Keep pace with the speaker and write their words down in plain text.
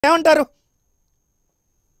ఏమంటారు?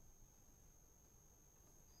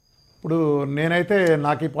 ఇప్పుడు నేనైతే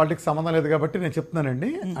నాకు ఈ పాలిటిక్స్ సంబంధం లేదు కాబట్టి నేను చెప్తున్నానండి.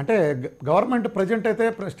 అంటే గవర్నమెంట్ ప్రజెంట్ అయితే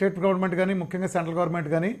స్టేట్ గవర్నమెంట్ కానీ ముఖ్యంగా సెంట్రల్ గవర్నమెంట్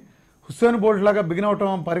కానీ హుస్సేన్ బోల్ట్ లాగా బిగిన్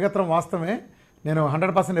అవటం పరిగెత్తడం వాస్తవమే. నేను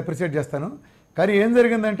 100% అప్రిషియేట్ చేస్తాను. కానీ ఏం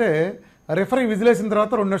జరిగిందంటే రెఫరీ విజిలేసిన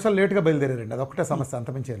తర్వాత 2 నిమిషాలు లేట్గా బయలుదేరారండి. అది ఒకటే సమస్య,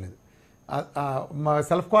 అంతమించేం లేదు.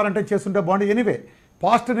 సెల్ఫ్ క్వారంటైన్ చేస్తుంటే బాగుంది. ఎనీవే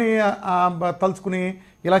పాస్ట్ని తలుచుకుని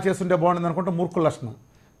ఇలా చేస్తుంటే బాగుంటుంది అనుకుంటే మూర్ఖుల లక్షణం.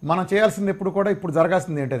 మనం చేయాల్సింది ఎప్పుడు కూడా ఇప్పుడు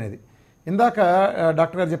జరగాల్సింది ఏంటనేది. ఇందాక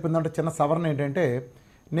డాక్టర్ గారు చెప్పిందంటే చిన్న సవరణ ఏంటంటే,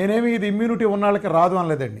 నేనేమి ఇది ఇమ్యూనిటీ ఉన్న వాళ్ళకి రాదు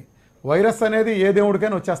అనలేదండి. వైరస్ అనేది ఏ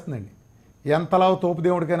దేవుడికైనా వచ్చేస్తుందండి. ఎంతలా తోపు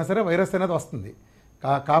దేవుడికైనా సరే వైరస్ అనేది వస్తుంది.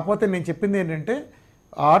 కాకపోతే నేను చెప్పింది ఏంటంటే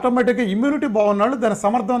ఆటోమేటిక్గా ఇమ్యూనిటీ బాగున్నాళ్ళు దాన్ని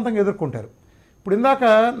సమర్థవంతంగా ఎదుర్కొంటారు. ఇప్పుడు ఇందాక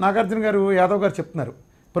నాగార్జున గారు, యాదవ్ గారు చెప్తున్నారు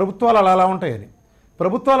ప్రభుత్వాలు అలా ఉంటాయని.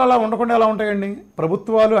 ప్రభుత్వాలు అలా ఉండకుండా ఎలా ఉంటాయండి?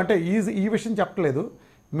 ప్రభుత్వాలు అంటే ఈ విషయం చెప్పట్లేదు.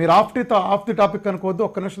 మీరు ఆఫ్ ది టాపిక్ అనుకోవద్దు.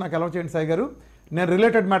 ఒక్క నిమిషం నాకు అలౌ చేయండి సాయి గారు. నేను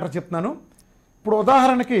రిలేటెడ్ మ్యాటర్ చెప్తున్నాను. ఇప్పుడు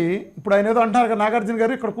ఉదాహరణకి ఇప్పుడు ఆయన ఏదో అంటారు నాగార్జున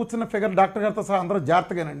గారు, ఇక్కడ కూర్చున్న ఫిగర్ డాక్టర్ గారితో సహా అందరూ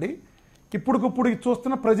జాగ్రత్తగానండి. ఇప్పుడు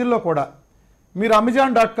చూస్తున్న ప్రజల్లో కూడా మీరు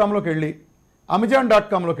అమెజాన్.కామ్లోకి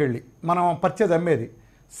వెళ్ళి మనం పర్చేజ్ అమ్మేది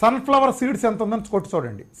సన్ఫ్లవర్ సీడ్స్ ఎంత ఉందని కొట్టి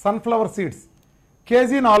చూడండి. సన్ఫ్లవర్ సీడ్స్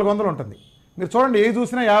కేజీ 400 ఉంటుంది. మీరు చూడండి, ఏ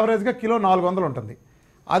చూసినా యావరేజ్గా కిలో 400 ఉంటుంది.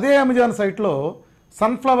 అదే అమెజాన్ సైట్లో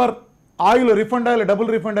sunflower oil, refined oil, double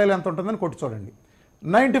refined oil ఎంత ఉంటుందని కొట్టి చూడండి.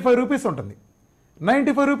 95 రూపీస్ ఉంటుంది.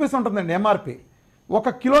 95 రూపీస్ ఉంటుందండి ఎంఆర్పి.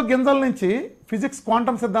 1 కిలో గింజల నుంచి ఫిజిక్స్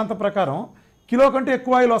క్వాంటమ్ సిద్ధాంతం ప్రకారం కిలో కంటే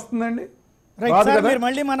ఎక్కువ ఆయిల్ వస్తుందండి.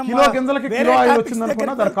 కిలో గింజలకి కిలో ఆయిల్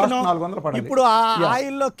వచ్చిందనుకున్నా దాని కాస్ట్ 400 పడాలి. ఇప్పుడు ఆ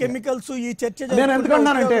ఆయిల్లో కెమికల్స్ ఈ చర్చ నేను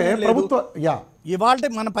ఎందుకంటానంటే ప్రభుత్వ ఇవాళ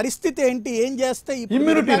మన పరిస్థితి ఏంటి, ఏం చేస్తే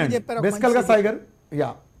ఇమ్యూనిటీ బేసికల్ గా సాయి గారు.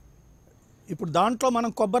 ఇప్పుడు దాంట్లో మనం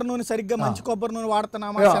కొబ్బరి నూనె సరిగ్గా మంచి కొబ్బరి నూనె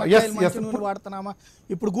వాడుతున్నామా, మంచి నూనె వాడుతున్నామా?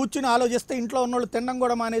 ఇప్పుడు కూర్చుని ఆలోచిస్తే ఇంట్లో ఉన్నోళ్ళు తినడం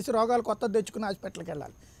కూడా మానేసి రోగాలు కొత్తది తెచ్చుకుని హాస్పిటల్కి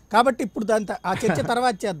వెళ్ళాలి. కాబట్టి ఇప్పుడు దాంతో ఆ చర్చ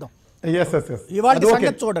తర్వాత చేద్దాం. ఇవాళ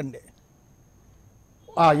సంగతి చూడండి.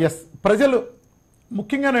 ప్రజలు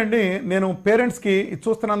ముఖ్యంగానండి, నేను పేరెంట్స్కి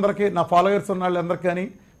చూస్తున్న అందరికీ, నా ఫాలోవర్స్ ఉన్న వాళ్ళందరికీ కానీ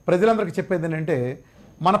ప్రజలందరికీ చెప్పేది ఏంటంటే,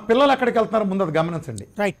 మన పిల్లలు ఎక్కడికి వెళ్తున్నారో ముందు అది గమనించండి.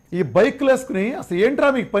 ఈ బైక్లు వేసుకుని అసలు ఏంట్రా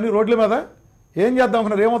మీకు పని, రోడ్ల మీద ఏం చేద్దాం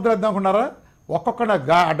అనుకున్నారు, ఏం వద్దు వేద్దాం అనుకున్నారా? ఒక్కొక్క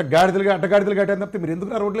అడ్డగాడిదలు కట్టేది తప్పితే మీరు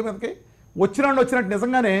ఎందుకు రోడ్ల మీదకి వచ్చినట్టు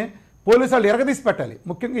నిజంగానే పోలీసు వాళ్ళు ఎరగదీసి పెట్టాలి.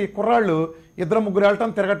 ముఖ్యంగా ఈ కుర్రాళ్ళు 2-3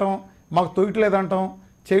 వెళ్ళటం, తిరగటం, మాకు తొయ్యట్లేదంటాం,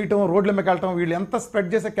 చేయటం, రోడ్ల మీదకి వెళ్ళటం, వీళ్ళు ఎంత స్ప్రెడ్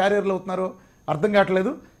చేసే క్యారియర్లు అవుతున్నారో అర్థం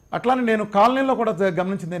కావట్లేదు. అట్లానే నేను కాలనీలో కూడా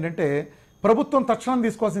గమనించింది ఏంటంటే, ప్రభుత్వం తక్షణం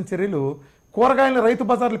తీసుకోవాల్సిన చర్యలు, కూరగాయలు రైతు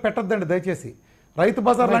బజార్లు పెట్టద్దండి దయచేసి. రైతు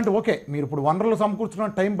బజార్ లాంటి ఓకే, మీరు ఇప్పుడు వనరులు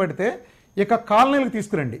సమకూర్చున్న టైం పడితే ఇక కాలనీలకు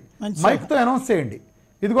తీసుకురండి, మైక్తో అనౌన్స్ చేయండి,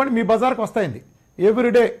 ఇదిగోండి మీ బజార్కి వస్తాయింది,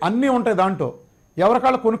 ఎవ్రీడే అన్నీ ఉంటాయి, దాంట్లో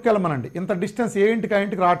ఎవరికాళ్ళు కొనుక్కెళ్ళమనండి. ఇంత డిస్టెన్స్ ఏ ఇంటికి ఆ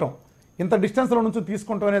ఇంటికి రావటం, ఇంత డిస్టెన్స్లో నుంచి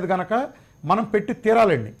తీసుకుంటాం అనేది కనుక మనం పెట్టి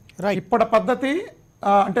తీరాలండి. ఇప్పటి పద్ధతి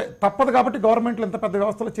అంటే తప్పదు కాబట్టి గవర్నమెంట్లు ఇంత పెద్ద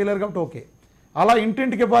వ్యవస్థలో చేయలేరు కాబట్టి ఓకే, అలా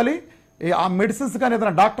ఇంటింటికి ఇవ్వాలి. ఆ మెడిసిన్స్ కానీ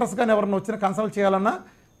ఏదైనా డాక్టర్స్ కానీ ఎవరైనా వచ్చిన కన్సల్ట్ చేయాలన్నా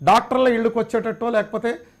డాక్టర్ల ఇళ్ళకి వచ్చేటట్టు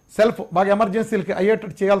లేకపోతే సెల్ఫ్ బాగా ఎమర్జెన్సీలకి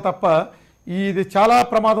అయ్యేటట్టు చేయాలి తప్ప ఇది చాలా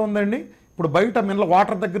ప్రమాదం ఉందండి. ఇప్పుడు బయట మినరల్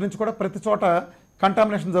వాటర్ దగ్గర నుంచి కూడా ప్రతి చోట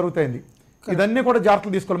కంటామినేషన్ జరుగుతుంది. ఇదన్నీ కూడా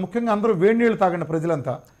జాగ్రత్తలు తీసుకోవాలి. ముఖ్యంగా అందరూ వేడి నీళ్ళు తాగండి.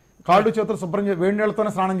 ప్రజలంతా కాళ్ళు చేతులు శుభ్రం వేడి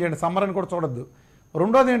నీళ్ళతోనే స్నానం చేయండి. సమ్మర్ అని కూడా చూడొద్దు.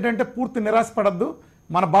 రెండోది ఏంటంటే పూర్తి నిరాశపడద్దు.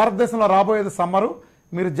 మన భారతదేశంలో రాబోయేది సమ్మరు,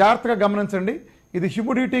 మీరు జాగ్రత్తగా గమనించండి. ఇది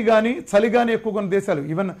హ్యూమిడిటీ కానీ చలి కానీ ఎక్కువ కొన్ని దేశాలు,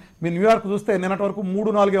 ఈవెన్ మీ న్యూయార్క్ చూస్తే నిన్నటి వరకు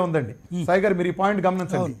 3-4 ఉందండి. సాయి గారు మీరు ఈ పాయింట్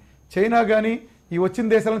గమనించండి. చైనా కానీ ఈ వచ్చిన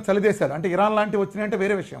దేశాలను చలి దేశాలు, అంటే ఇరాన్ లాంటివి వచ్చినాయంటే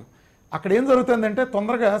వేరే విషయం. అక్కడ ఏం జరుగుతుందంటే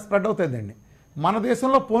తొందరగా స్ప్రెడ్ అవుతుందండి. మన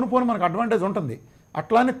దేశంలో పోను మనకు అడ్వాంటేజ్ ఉంటుంది.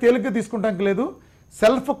 అట్లానే తేలిగ్గా తీసుకుంటానికి లేదు.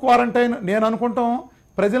 సెల్ఫ్ క్వారంటైన్ నేను అనుకుంటాం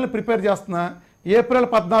ప్రజల్ని ప్రిపేర్ చేస్తున్నా. ఏప్రిల్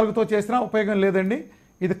 14తో చేసినా ఉపయోగం లేదండి.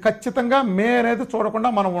 ఇది ఖచ్చితంగా మే అనేది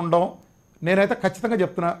చూడకుండా మనం ఉండం. నేనైతే ఖచ్చితంగా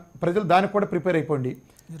చెప్తున్నా, ప్రజలు దానికి కూడా ప్రిపేర్ అయిపోండి.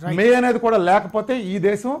 మే అనేది కూడా లేకపోతే ఈ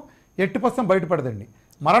దేశం 8% బయటపడదండి.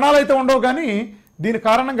 మరణాలు అయితే ఉండవు, కానీ దీని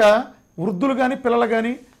కారణంగా వృద్ధులు కానీ పిల్లలు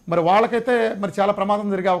కానీ మరి వాళ్ళకైతే మరి చాలా ప్రమాదం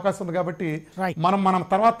జరిగే అవకాశం ఉంది. కాబట్టి మనం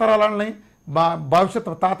తర్వాత తరాలని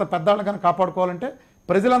భవిష్యత్తు తాత పెద్దాళ్ళని కానీ కాపాడుకోవాలంటే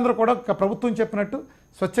ప్రజలందరూ కూడా ప్రభుత్వం చెప్పినట్టు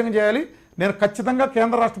స్వచ్ఛంగా చేయాలి. నేను ఖచ్చితంగా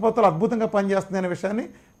కేంద్ర రాష్ట్ర ప్రభుత్వాలు అద్భుతంగా పనిచేస్తుంది అనే విషయాన్ని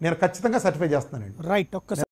నేను ఖచ్చితంగా సర్టిఫై చేస్తున్నానండి.